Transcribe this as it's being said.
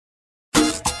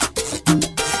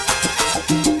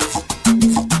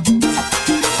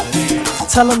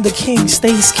Tell him the king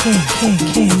stays king, king,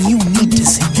 king. You need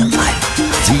this in your life.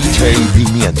 DJ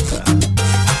Pimienta.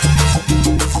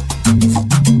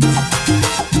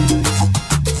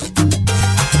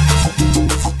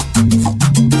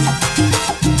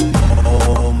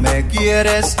 O me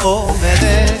quieres o me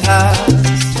dejas,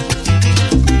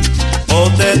 o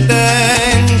te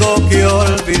tengo que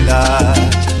olvidar.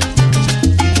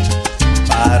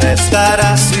 Para estar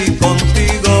así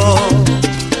contigo,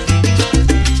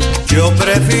 yo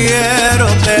prefiero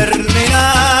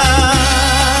terminar.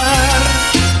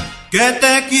 Que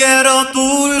te quiero,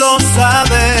 tú lo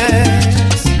sabes,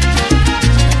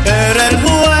 pero el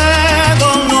juego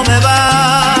no me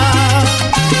va,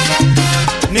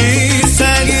 ni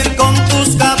seguir con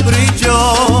tus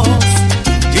caprichos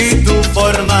y tu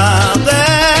forma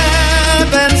de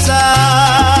pensar.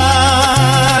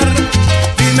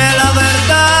 Dime la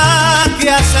verdad,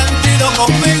 ¿qué has sentido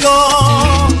conmigo?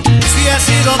 Si he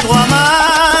sido tu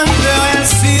amante o he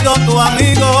sido tu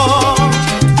amigo.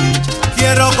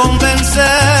 Quiero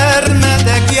convencerme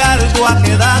de que algo ha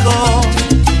quedado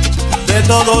de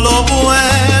todo lo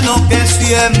bueno que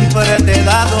siempre te he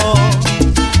dado.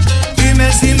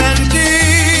 Dime si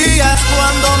mentías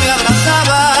cuando me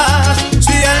abrazabas,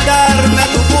 si al darme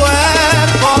tu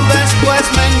cuerpo después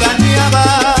me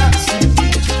engañabas.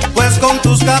 Pues con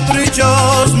tus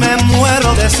caprichos me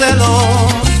muero de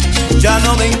celos, ya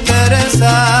no me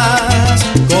interesas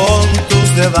con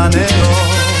tus devaneos.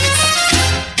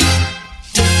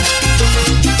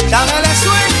 Dámele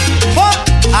swing, oh,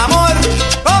 amor,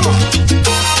 vamos.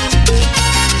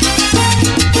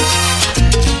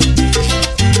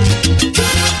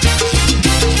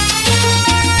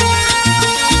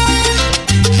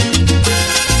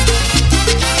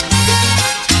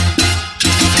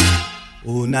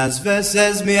 Unas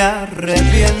veces me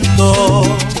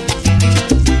arrepiento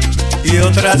y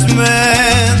otras me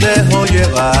dejo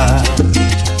llevar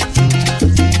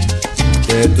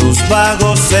de tus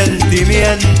vagos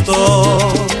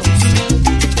sentimientos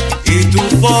y tu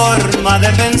forma de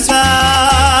pensar.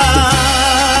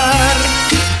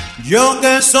 Yo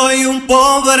que soy un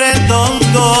pobre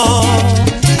tonto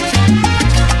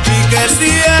y que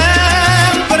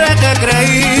siempre te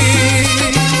creí,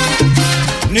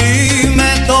 ni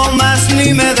me tomas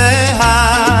ni me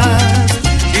dejas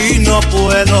y no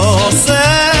puedo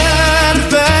ser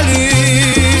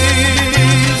feliz.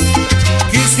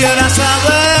 Quisiera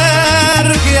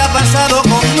saber qué ha pasado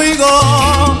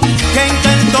conmigo, que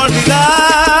intento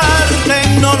olvidarte y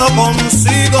no lo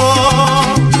consigo.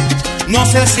 No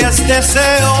sé si es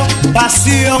deseo,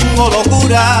 pasión o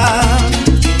locura,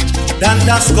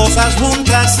 tantas cosas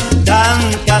juntas,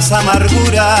 tantas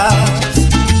amarguras.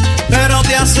 Pero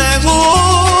te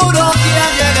aseguro que ha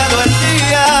llegado el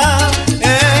día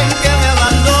en que me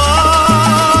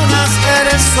abandonas,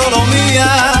 eres solo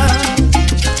mía.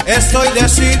 Estoy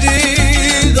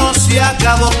decidido, si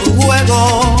acabo tu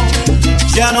juego,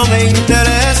 ya no me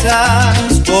interesas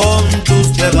con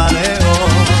tus devaneos,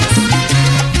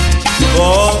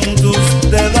 con tus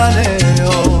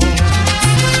devaneos,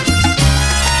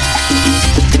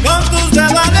 con tus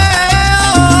devaneos.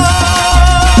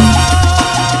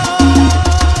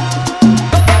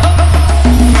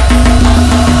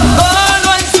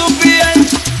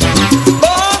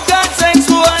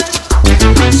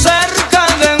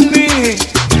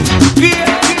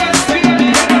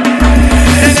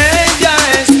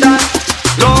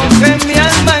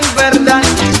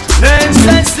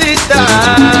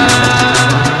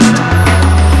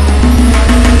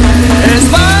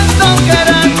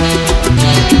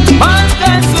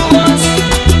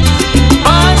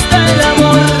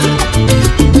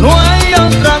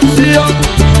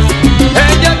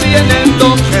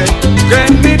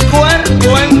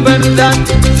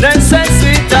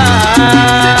 Necesita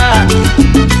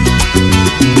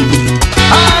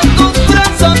a tus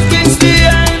brazos,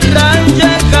 quisieran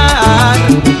llegar.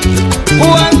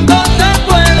 Cuando te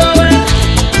puedo ver,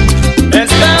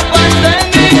 escapas de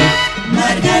mí,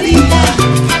 Margarita.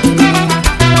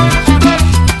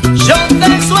 Yo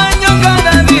te sueño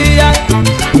cada día.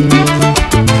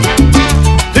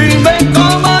 Dime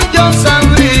cómo yo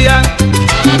sabría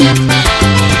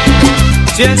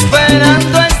si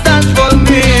esperando estás por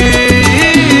mí.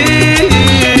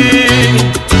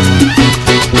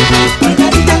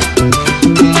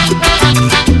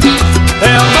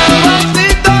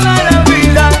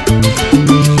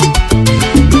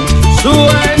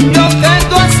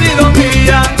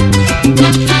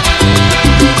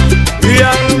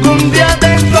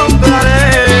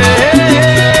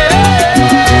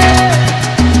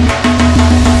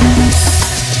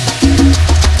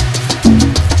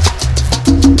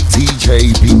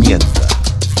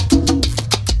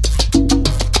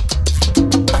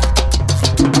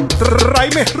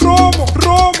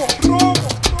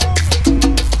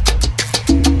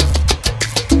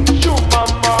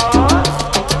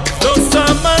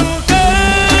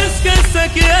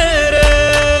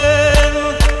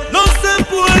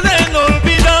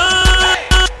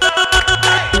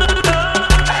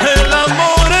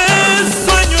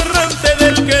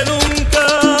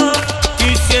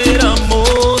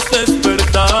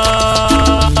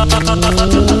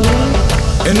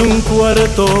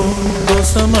 rato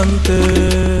dos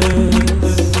amantes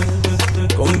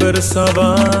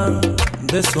conversaban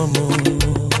de su amor,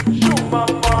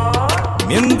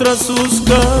 mientras sus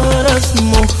caras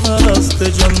mojadas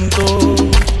de llanto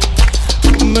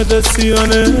me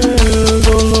decían el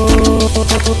dolor.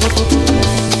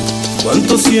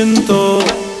 Cuánto siento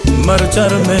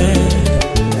marcharme,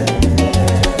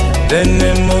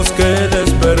 tenemos que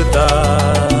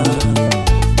despertar,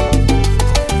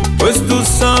 pues tú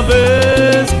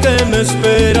sabes que me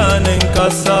esperan en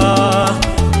casa.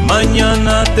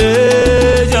 Mañana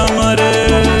te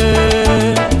llamaré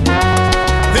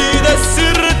y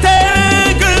decirte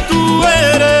que tú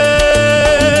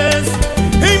eres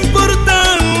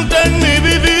importante en mi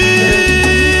vivir,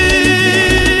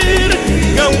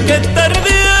 que aunque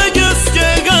tarde hayas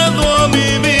llegado a mi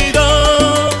vida,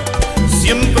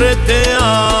 siempre te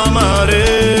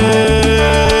amaré.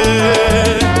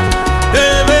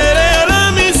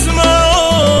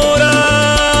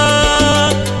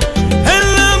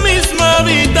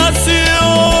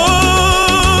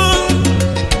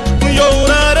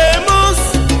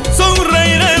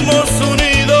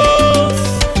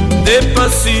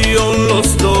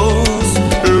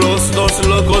 Los dos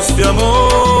locos de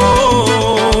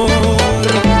amor.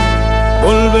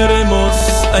 Volveremos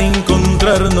a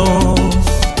encontrarnos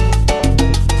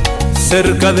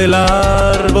cerca del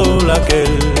árbol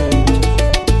aquel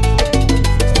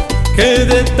que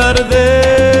de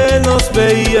tarde nos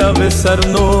veía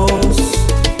besarnos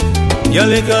y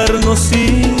alejarnos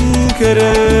sin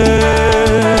querer.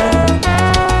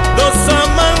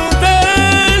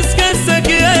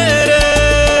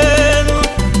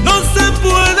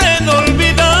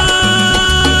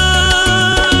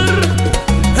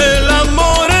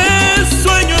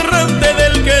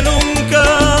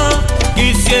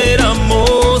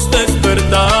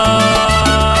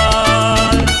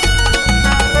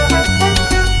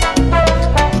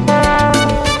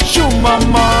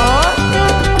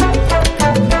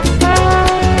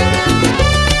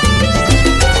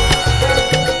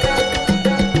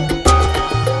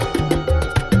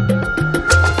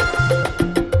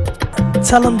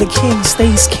 Tell him the king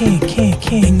stays king.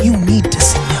 You need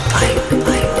this in your life.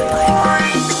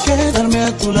 Quedarme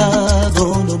a tu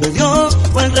lado no me dio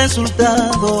buen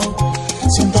resultado.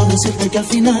 Siento decirte que al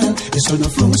final eso no ha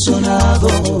funcionado.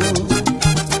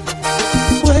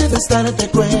 Puedes darte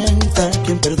cuenta,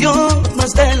 quien perdió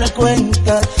más de la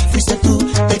cuenta fuiste tú,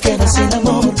 te quedas sin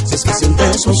amor si es que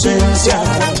sientes su ausencia.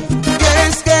 Y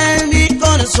es que en mi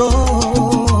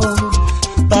corazón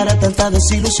para tanta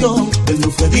desilusión él no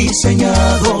fue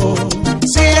diseñado.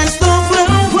 Si esto fue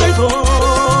un juego,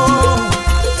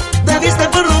 debiste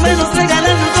por lo menos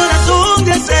regalarme un corazón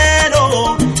de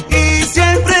acero. Y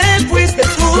siempre fuiste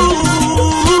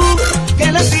tú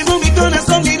que lastimó mi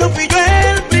corazón y no fui yo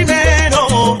el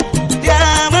primero. Te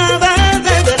amaba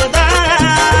de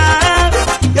verdad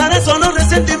y ahora solo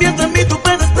resentimiento en mí tú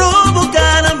puedes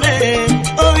provocarme.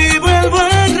 Hoy vuelvo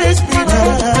a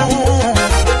respirar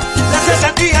gracias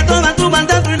a ti, a toda tu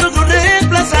maldad y logro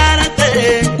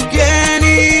reemplazarte. ¿Quién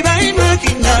iba a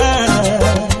imaginar?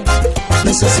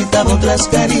 Necesitaba otras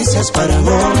caricias para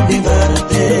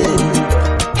olvidarte.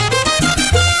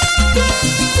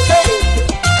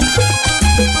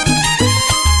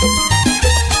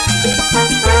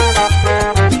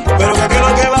 Pero ¿qué es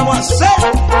lo que vamos a hacer?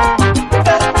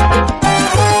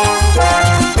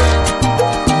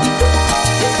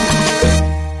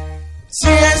 Si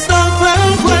esto fue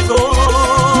un juego,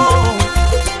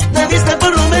 debiste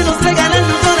por lo menos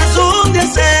regalarme un corazón de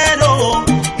acero.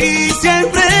 Y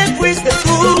siempre fuiste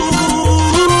tú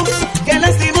que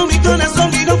lastimó mi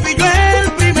corazón y no fui yo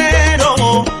el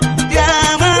primero. Te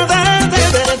amaba de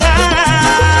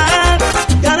verdad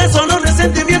y ahora solo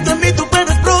resentimiento en mí tú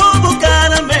puedes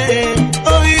provocarme.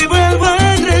 Hoy vuelvo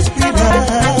a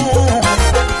respirar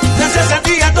gracias a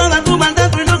ti, a toda tu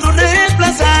maldad y logro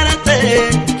reemplazarte.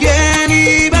 ¿Quién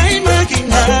iba a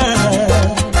imaginar?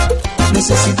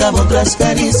 Necesitaba otras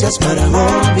caricias para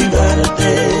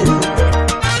olvidarte.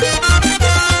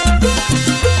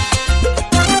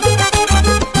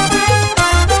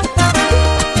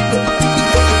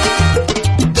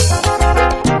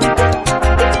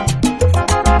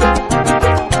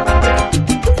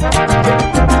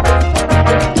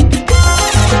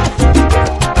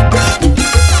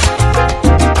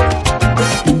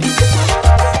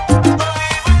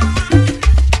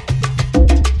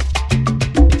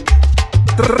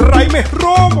 Tráeme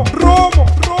romo.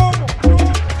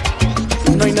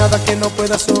 No hay nada que no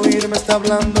puedas oír, me está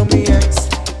hablando mi ex.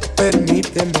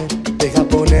 Permíteme, deja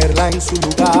ponerla en su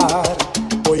lugar.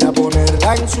 Voy a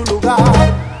ponerla en su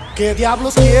lugar. ¿Qué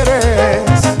diablos quieres?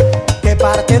 ¿Qué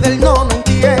parte del no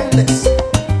entiendes.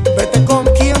 Vete con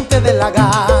quien te dé la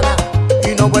gana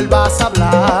y no vuelvas a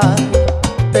hablar.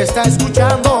 Te está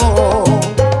escuchando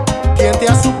quien te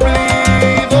ha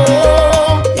suplido,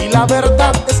 y la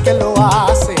verdad es que lo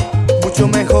hace mucho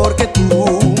mejor que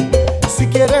tú. Si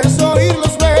quieres oír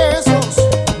los besos,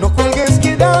 no cuelgues,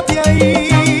 quédate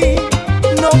ahí.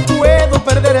 No puedo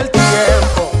perder el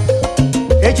tiempo,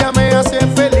 ella me hace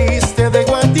feliz. Te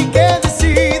dejo a ti que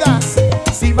decidas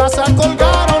si vas a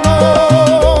colgar o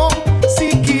no. Si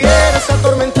quieres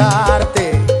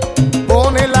atormentarte,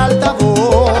 pon el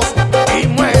altavoz y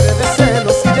muere de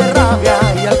celos y de rabia,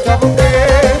 y al cabo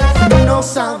que no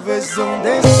sabes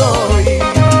dónde soy.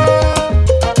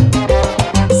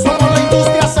 Somos la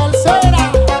industria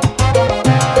salsera,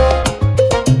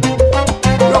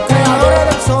 los creadores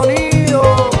del sonido.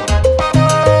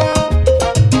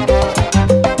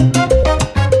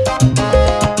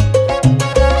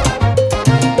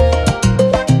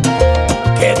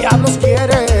 ¿Qué diablos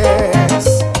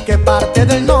quieres? ¿Qué parte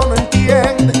del no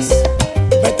entiendes?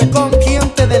 Vete con quien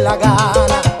te dé la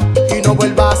gana y no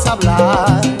vuelvas a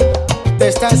hablar. Te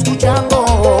está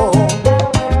escuchando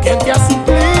quien te ha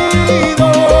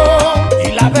suplido,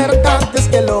 y la verdad es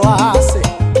que lo hace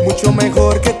mucho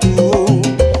mejor que tú.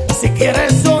 Si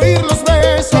quieres oír los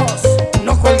besos,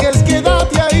 no cuelgues,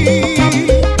 quédate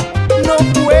ahí. No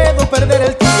puedo perder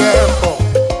el tiempo,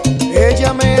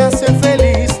 ella me hace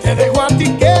feliz. Te dejo a ti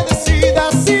que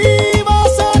decidas si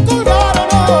vas a colgar o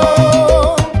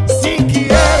no. Si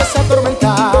quieres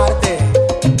atormentarte,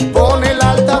 pon el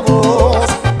altavoz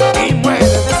y muere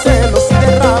de celos y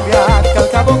de rabia, que al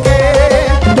cabo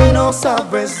que no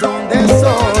sabes dónde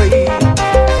soy.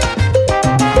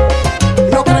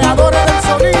 Los creadores del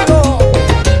sonido.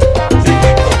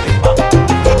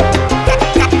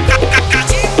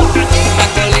 Una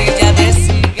colilla de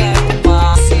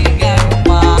cigarro,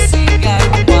 cigarro,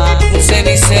 cigarro, un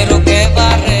cenicero que va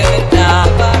a reventar,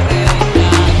 va a reventar.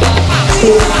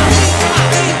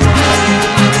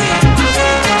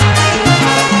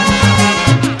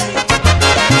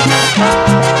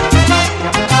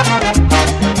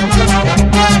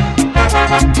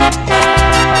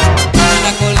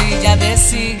 Una colilla de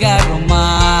cigarro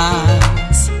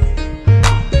más,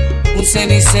 un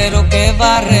cenicero que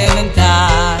va a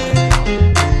reventar.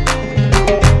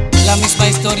 La misma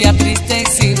historia triste y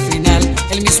sin final,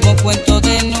 el mismo cuento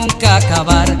de nunca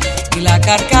acabar, y la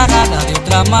carcajada de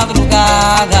otra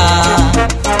madrugada.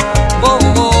 Oh,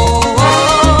 oh,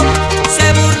 oh.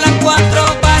 Se burlan cuatro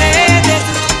paredes,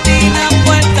 rutina,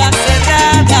 puerta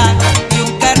cerrada, y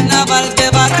un carnaval de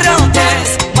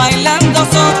barrotes bailando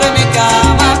sobre mi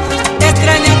cama.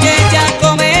 Extraña aquella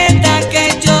cometa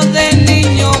que yo de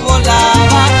niño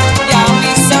volaba, y a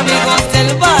mis amigos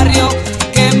del barrio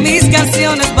que mis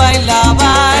canciones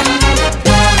bailaban.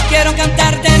 Quiero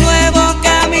cantar de nuevo,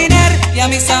 caminar, y a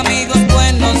mis amigos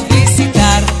buenos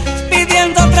visitar,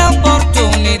 pidiendo otra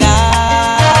oportunidad.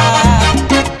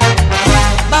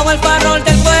 Bajo el farol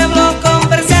del pueblo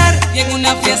conversar, y en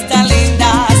una fiesta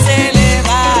linda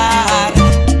celebrar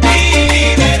mi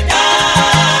libertad.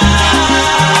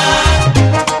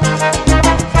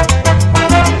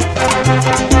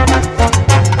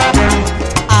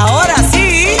 Ahora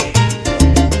sí.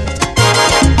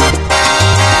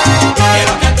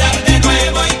 Quiero cantar de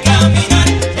nuevo y caminar,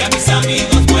 y a mis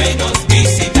amigos buenos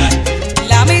visitar.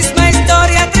 La misma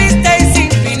historia triste y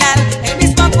sin final, el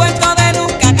mismo cuento de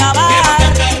nunca acabar.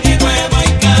 Quiero cantar de nuevo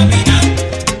y caminar,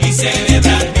 y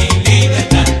celebrar mi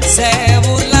libertad. Se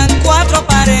burlan cuatro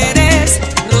paredes,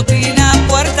 rutina,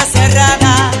 puerta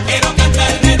cerrada. Quiero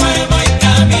cantar de nuevo y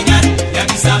caminar, y a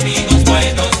mis amigos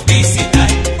buenos visitar.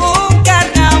 Un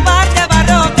carnaval de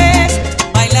barrotes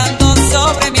bailando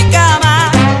sobre mi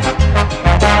cama.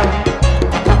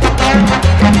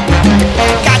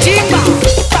 ¡Cachimba!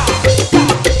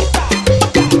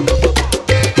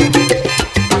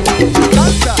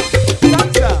 Salsa,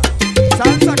 salsa,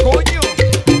 salsa, coño.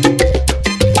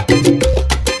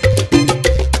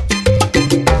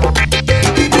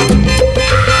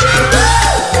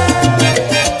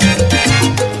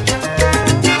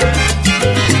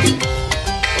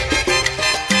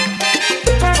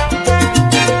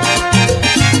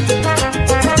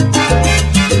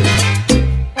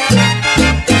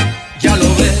 Ya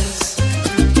lo ves,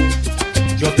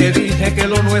 yo te dije que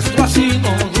lo nuestro así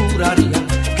no duraría,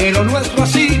 que lo nuestro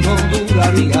así no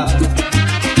duraría.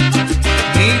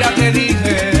 Mira, te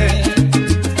dije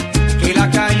que la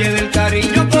calle del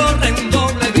cariño corre en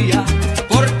doble vía,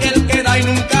 porque el que da y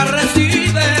nunca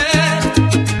recibe,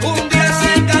 un día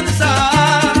se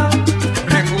cansa.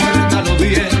 Recuérdalo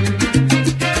bien,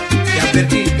 te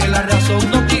advertí que la razón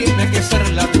no tiene que ser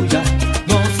la tuya,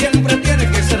 no siempre tiene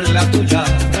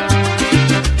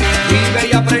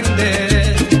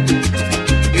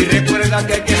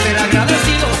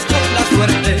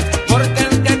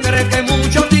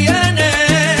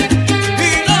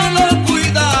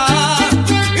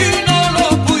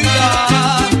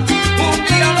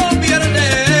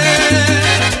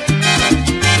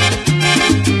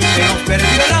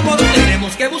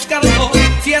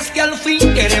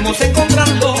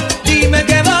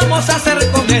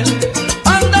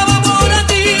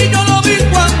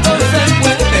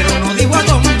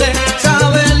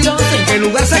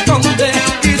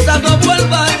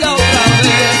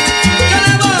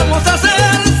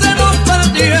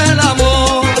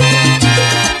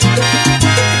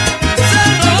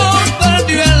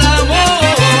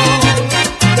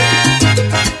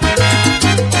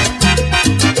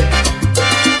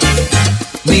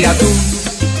Mira tú,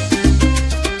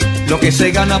 lo que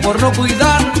se gana por no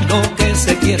cuidar lo que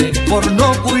se quiere, por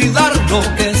no cuidar lo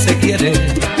que se quiere.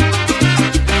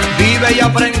 Vive y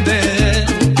aprende,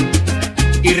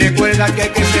 y recuerda que hay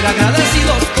que ser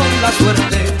agradecidos con la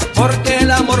suerte, porque el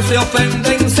amor se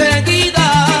ofende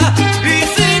enseguida. Y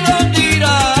si lo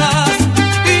tiras,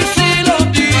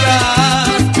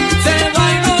 se va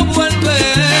y no vuelve.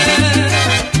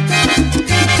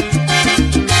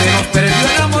 Se nos perdió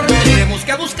el amor, tenemos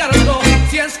que buscarlo.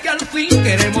 Si es que al fin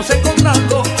queremos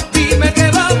encontrarlo, dime qué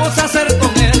vamos a hacer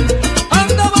con él.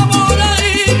 Andaba por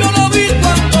ahí, yo lo vi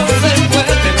cuando se fue,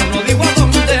 pero no digo a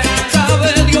dónde.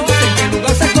 Sabe Dios en qué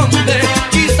lugar se esconde,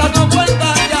 quizás no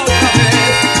vuelva ya otra vez.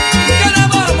 ¿Qué le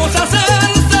vamos a hacer?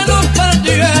 Se nos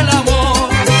perdió el amor.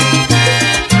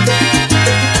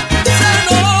 Se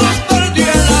nos perdió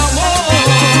el amor.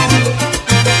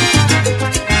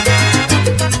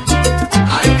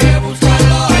 Hay que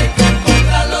buscarlo, hay que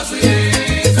encontrarlo, sí,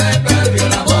 se perdió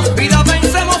el amor. Vida,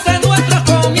 pensemos en nuestros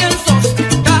comienzos,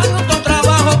 tanto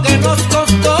trabajo que nos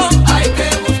costó. Hay que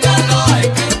buscarlo, hay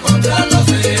que encontrarlo,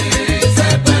 sí, se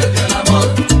perdió el amor.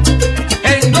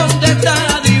 ¿En dónde está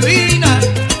la divina?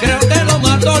 Creo que lo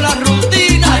mató la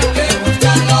rutina. Hay que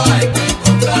buscarlo, hay que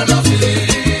encontrarlo, sí,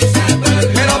 se perdió.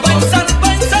 Pero pensar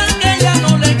que ya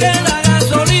no le queda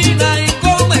gasolina y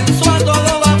comenzó a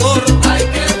todo vapor. Hay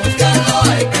que buscarlo,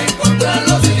 hay que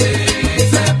encontrarlo, sí,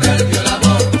 se perdió el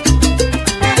amor.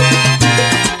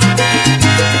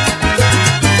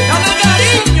 Dame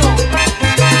cariño.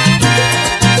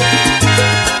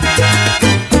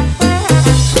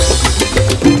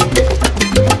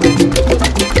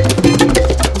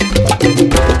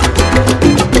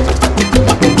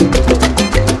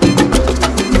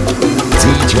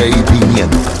 DJ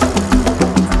Pimienta.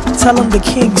 Tell him the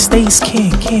king stays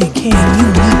king. You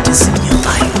need this in your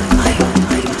life.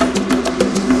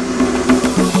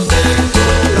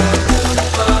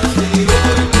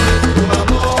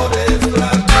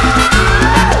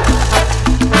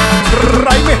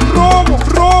 Raime, romo.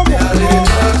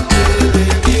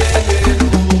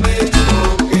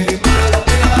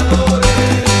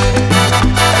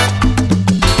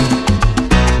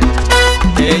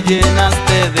 Te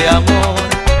llenaste de amor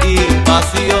y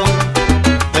pasión,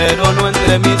 pero no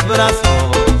entre mis brazos.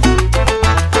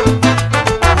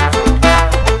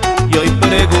 Y hoy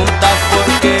preguntas por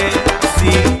qué,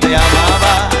 si te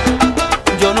amaba,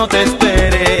 yo no te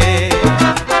esperé.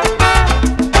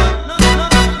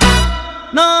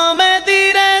 No me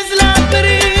tires la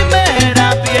primera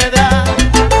piedra,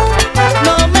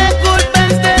 no me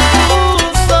culpes de tu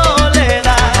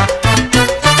soledad.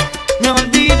 Me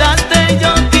olvidaste,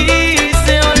 yo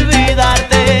quise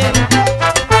olvidarte,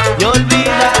 y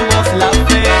olvidamos la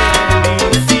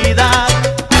felicidad.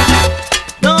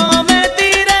 No me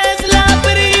tires la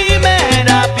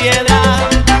primera piedra,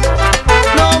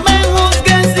 no me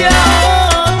juzgues si a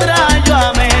otra yo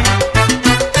amé.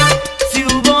 Si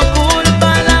hubo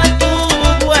culpa la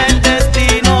tuvo el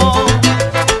destino,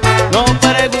 no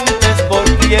preguntes por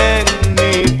quién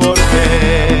ni por qué.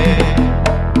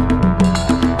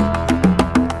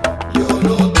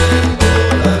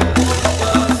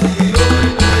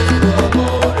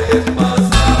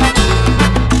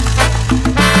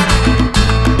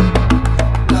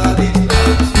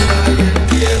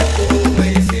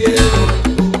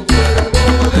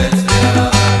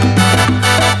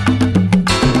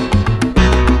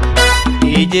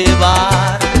 Y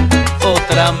llevar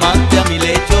otra amante a mi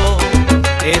lecho,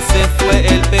 ese fue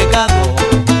el pecado.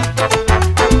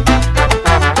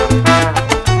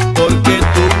 Porque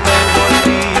tú me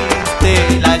volviste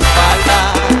la espalda,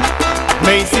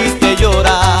 me hiciste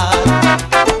llorar.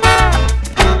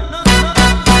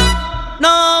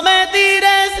 No me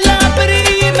tires la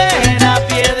primera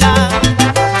piedra,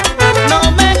 no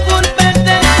me culpes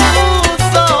de tu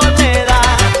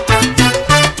soledad.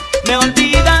 Me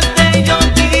olvidaste y yo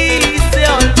quise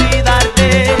olvidarte,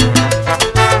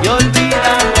 y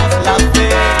olvidamos la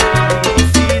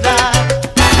felicidad.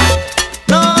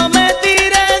 No me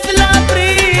tires la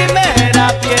primera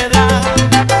piedra,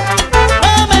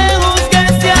 no me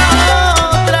juzgues si a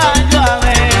otra yo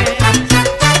amé.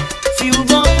 Si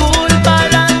hubo culpa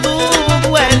la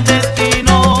tuvo el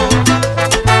destino,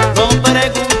 no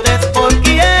preguntes por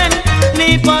quién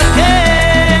ni por qué.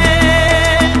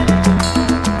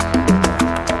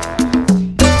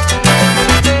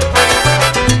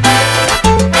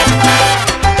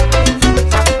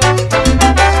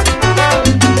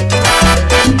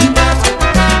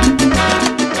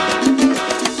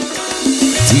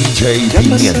 DJ Ya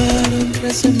Pimienta. pasaron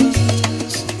 3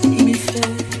 semanas y mi fe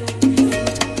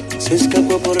se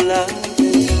escapó por la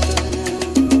ventana.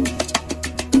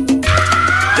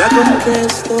 Ya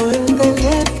contesto el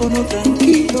teléfono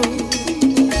tranquilo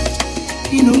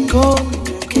y no con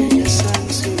aquellas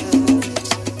ansias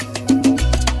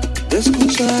de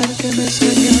escuchar que me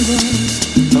extrañabas,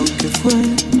 aunque fue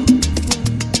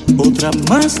otra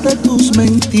más de tus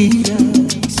mentiras.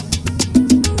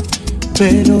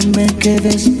 Pero me quedé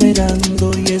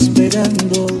esperando y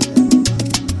esperando.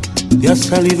 Te has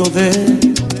salido de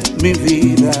mi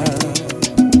vida.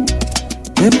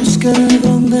 Te busqué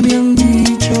donde me han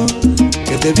dicho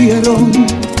que te vieron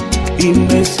y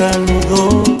me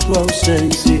saludó tu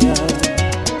ausencia.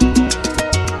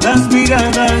 Las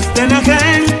miradas de la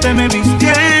gente me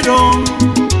vistieron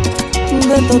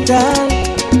de total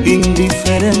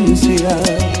indiferencia.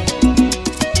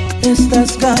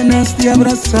 Estas ganas de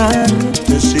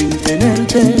abrazarte sin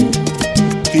tenerte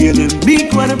tienen mi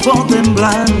cuerpo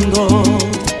temblando.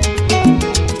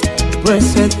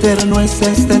 Pues eterno es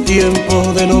este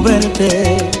tiempo de no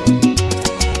verte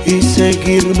y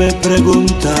seguirme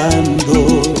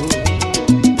preguntando.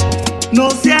 No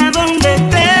sé a dónde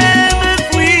te me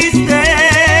fuiste,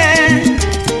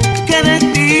 que de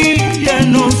ti ya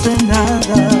no sé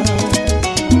nada.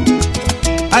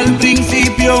 Al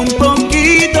principio un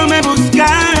poquito me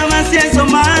buscabas y eso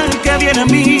mal que viene a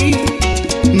mí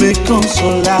me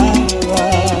consolaba.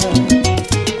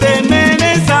 Te me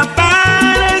desapareciste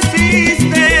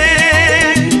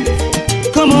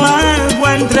como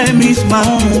agua entre mis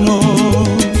manos.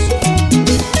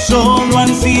 Solo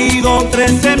han sido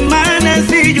 3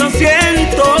 semanas y yo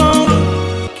siento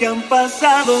que han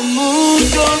pasado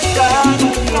muchos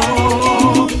años.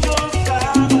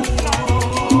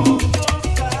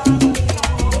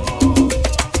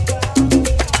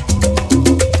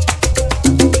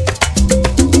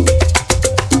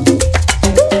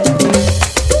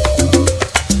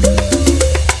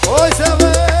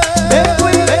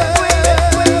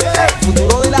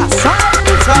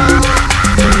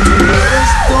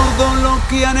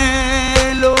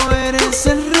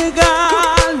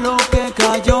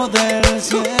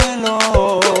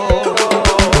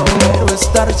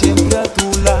 Siempre a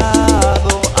tu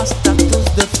lado, hasta tus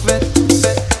defectos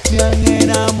me han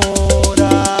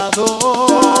enamorado.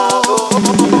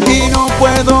 Y no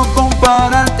puedo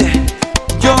compararte,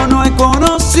 yo no he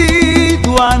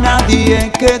conocido a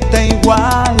nadie que te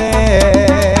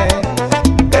iguale.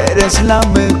 Eres la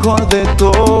mejor de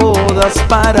todas,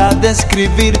 para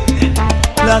describir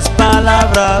las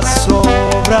palabras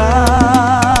sobran.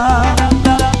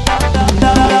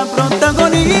 La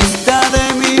protagonista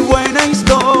de mi buena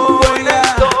historia,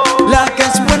 la que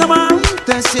es buena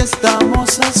amante si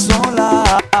estamos a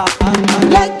solas,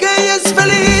 la que es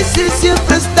feliz y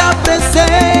siempre está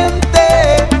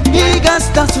presente y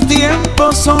gasta su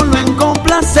tiempo solo en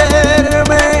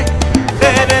complacerme.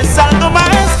 Eres algo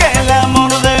más que el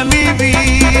amor de mi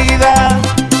vida,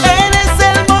 eres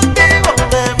el motivo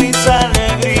de mis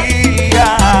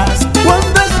alegrías.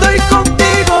 Cuando estoy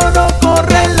contigo no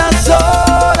corren las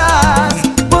horas,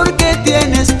 porque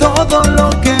tienes todo lo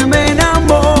que me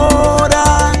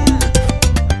enamoran.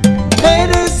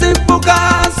 Eres en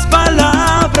pocas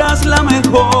palabras la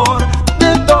mejor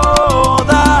de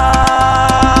todas.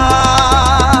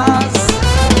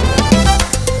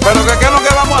 Pero ¿qué es lo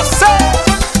que vamos a hacer,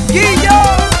 Guillo?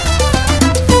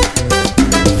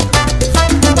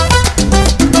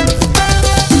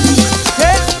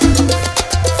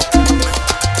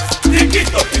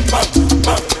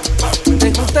 ¿Te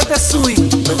gusta este swing?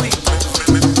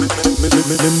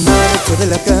 Me marcho de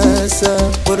la casa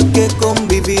porque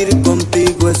convivir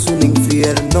contigo es un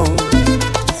infierno.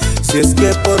 Si es que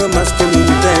por más que lo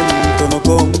intento no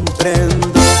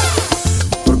comprendo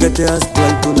por qué te has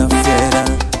vuelto una fiera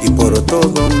y por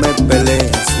todo me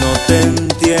peleas, no te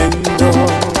entiendo.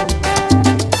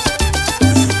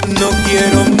 No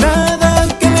quiero nada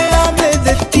que me hable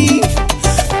de ti,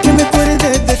 que me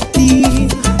acuerde de ti,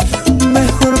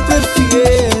 mejor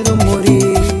prefiero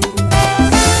morir.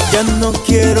 Ya no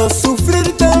quiero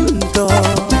sufrir tanto,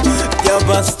 ya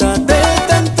basta de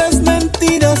tantas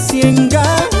mentiras y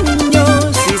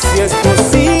engaños. Y si es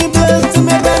posible, se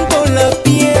me arranco la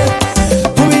piel,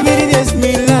 voy a vivir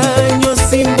 10.000 años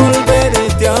sin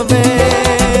volverte a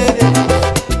ver.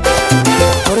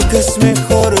 Porque es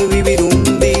mejor vivir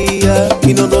un día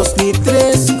y no 2 ni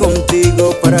 3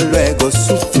 contigo para luego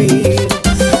sufrir.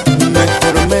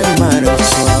 Mejor me marcho.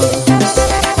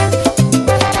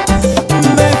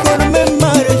 Mejor me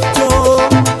marcho.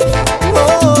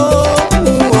 Oh,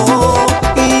 oh,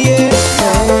 yeah.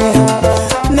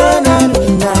 Na, na,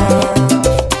 na.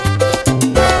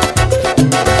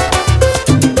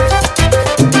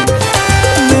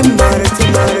 Me marcho,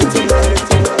 marcho,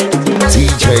 marcho, marcho.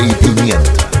 DJ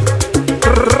Pimienta.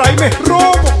 Raime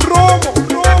Romo.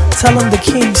 Tell him the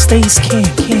king stays king.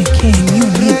 You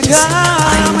need to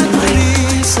regálame tu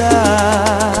risa,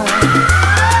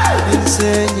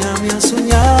 enséñame a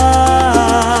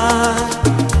soñar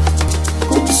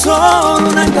con solo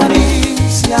una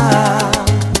caricia.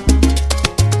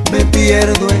 Me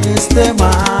pierdo en este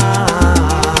mar.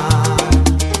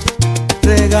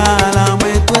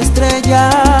 Regálame tu estrella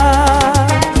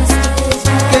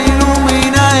que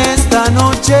ilumina esta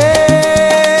noche,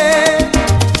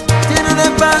 llena de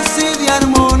paz y de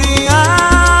armonía,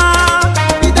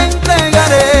 y te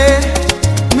entregaré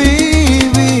mi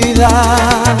vida.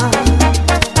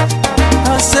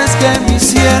 Haces que mi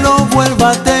cielo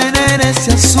vuelva a tener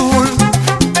ese azul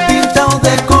pintado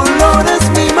de colores,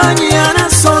 mi mañana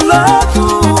solo tú.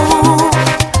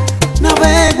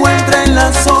 Navego entre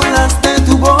las olas de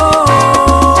tu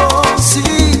voz,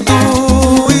 y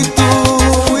tú,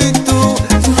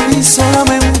 y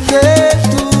solamente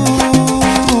tú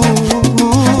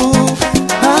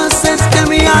haces que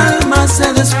mi alma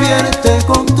se despierte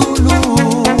con tu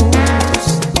luz.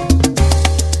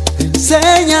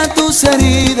 Enseña tus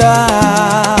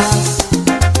heridas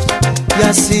y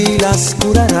así las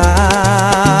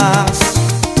curarás.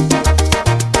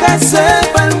 Que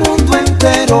sepa el mundo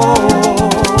entero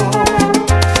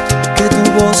que tu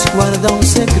voz guarda un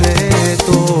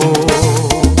secreto.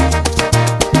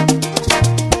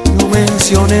 No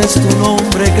menciones tu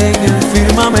nombre, que en el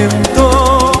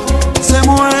firmamento se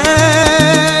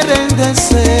mueren de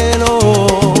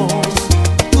celos.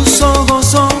 Tus ojos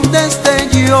son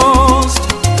destellos,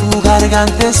 tu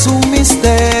garganta es un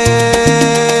misterio.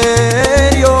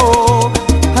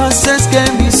 Haces que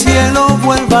mi cielo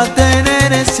vuelva a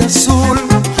tener ese azul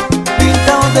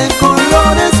pintado de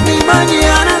colores, mi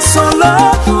mañana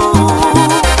solo tú.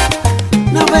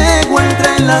 Navego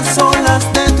entre las olas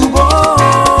de tu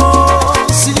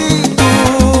voz, y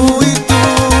tú,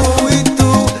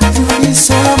 y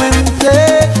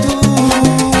solamente tú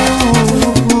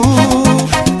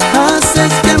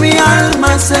haces que mi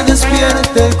alma se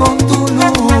despierte con tu luz.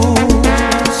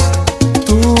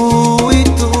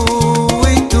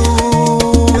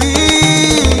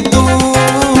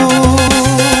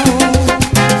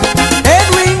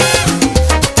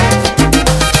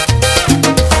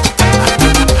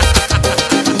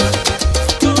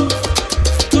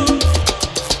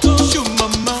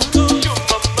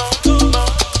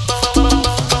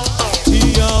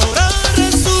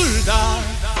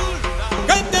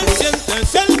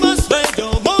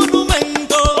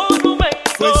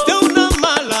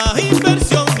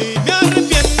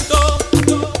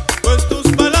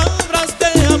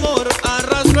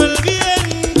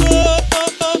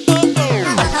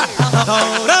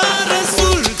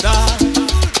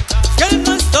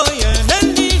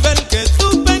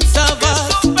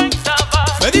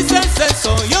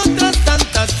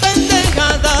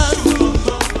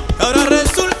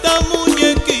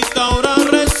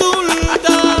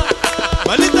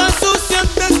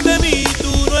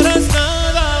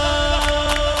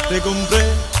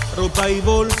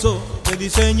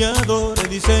 Diseñado,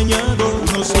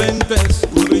 unos lentes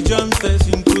muy brillantes,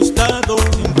 incrustado.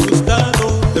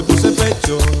 Te puse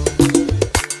pecho,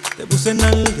 te puse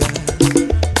nalga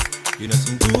y una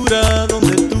cintura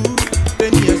donde tú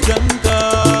tenías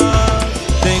llantas.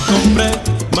 Te compré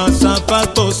más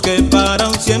zapatos que para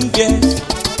un 100 pies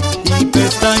y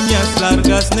pestañas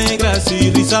largas, negras y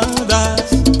rizadas.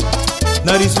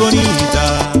 Nariz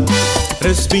bonita,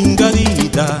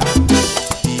 respingadita,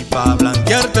 pa'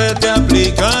 blanquearte te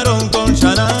aplicaron con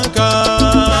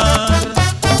Chanacar.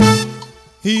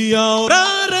 Y ahora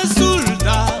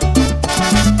resulta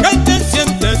que te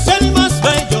sientes el más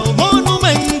bello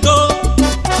monumento.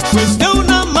 Fuiste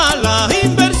una mala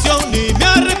inversión y me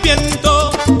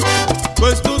arrepiento,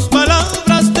 pues tus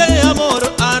palabras de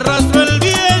amor arrastró el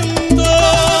viento.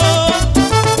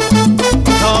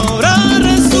 Ahora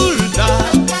resulta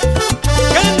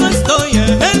que no estoy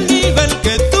en el nivel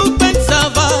que tú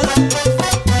pensabas.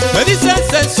 Me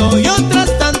dices eso, yo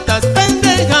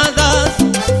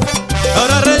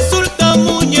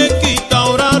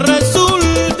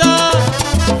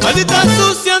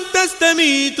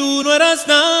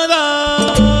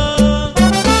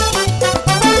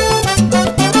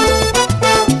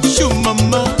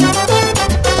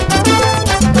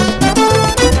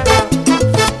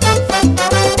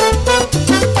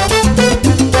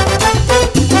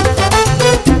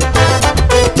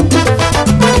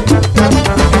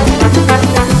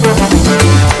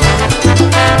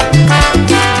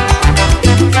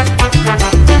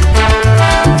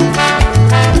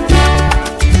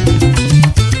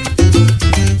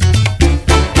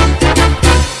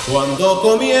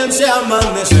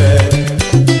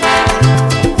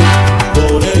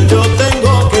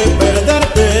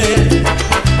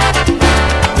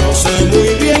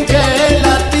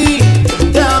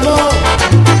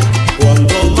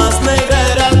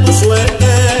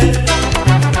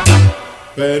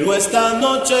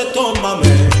noche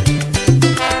tómame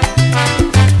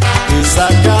y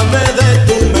sácame de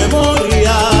tu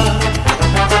memoria.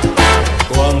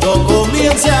 Cuando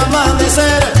comience a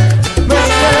amanecer, me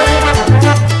iré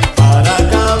para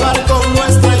acabar con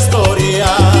nuestra historia.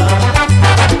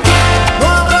 No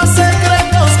habrá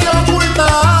secretos que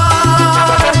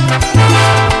ocultar,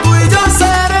 tú y yo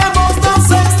seremos dos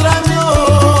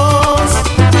extraños.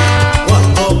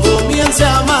 Cuando comience a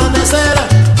amanecer,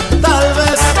 tal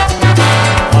vez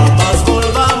jamás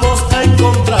volvamos a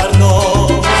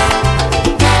encontrarnos.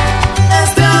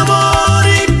 Este amor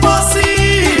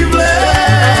imposible,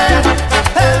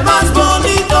 el más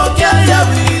bonito que haya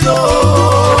habido.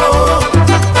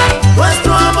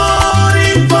 Nuestro amor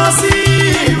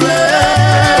imposible,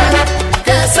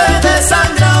 que se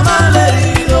desangra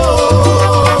malherido.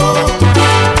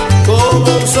 Como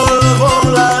un sol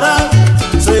volará,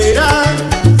 se irá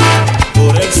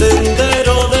por el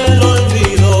sendero del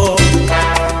olvido,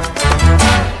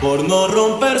 por no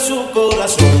romper su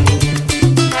corazón.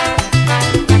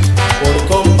 Por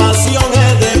compasión he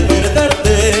de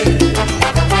perderte,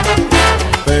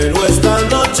 pero esta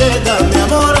noche dame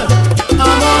amor,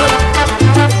 amor,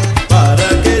 para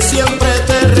que siempre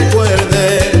te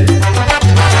recuerde.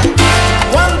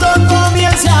 Cuando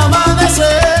comience a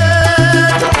amanecer,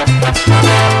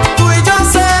 tú y yo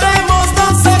seremos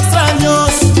dos extraños,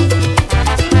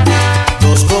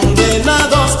 dos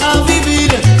condenados a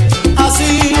vivir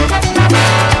así,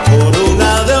 por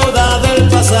una deuda del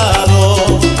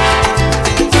pasado.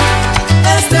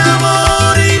 Este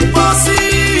amor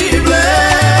imposible,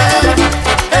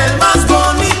 el más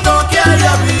bonito que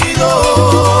haya habido.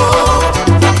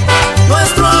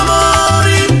 Nuestro amor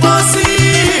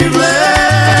imposible,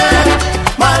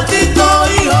 maldito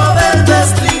hijo del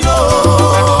destino.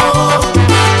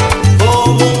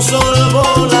 Como un sol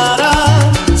volará,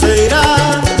 se irá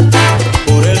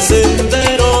por el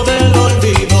sendero del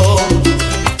olvido,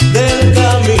 del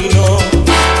camino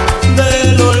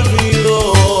del olvido.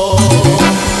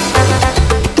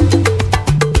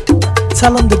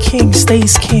 Tell him the king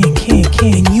stays king.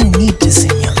 You need this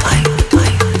in your life.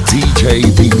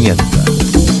 DJ Pimienta.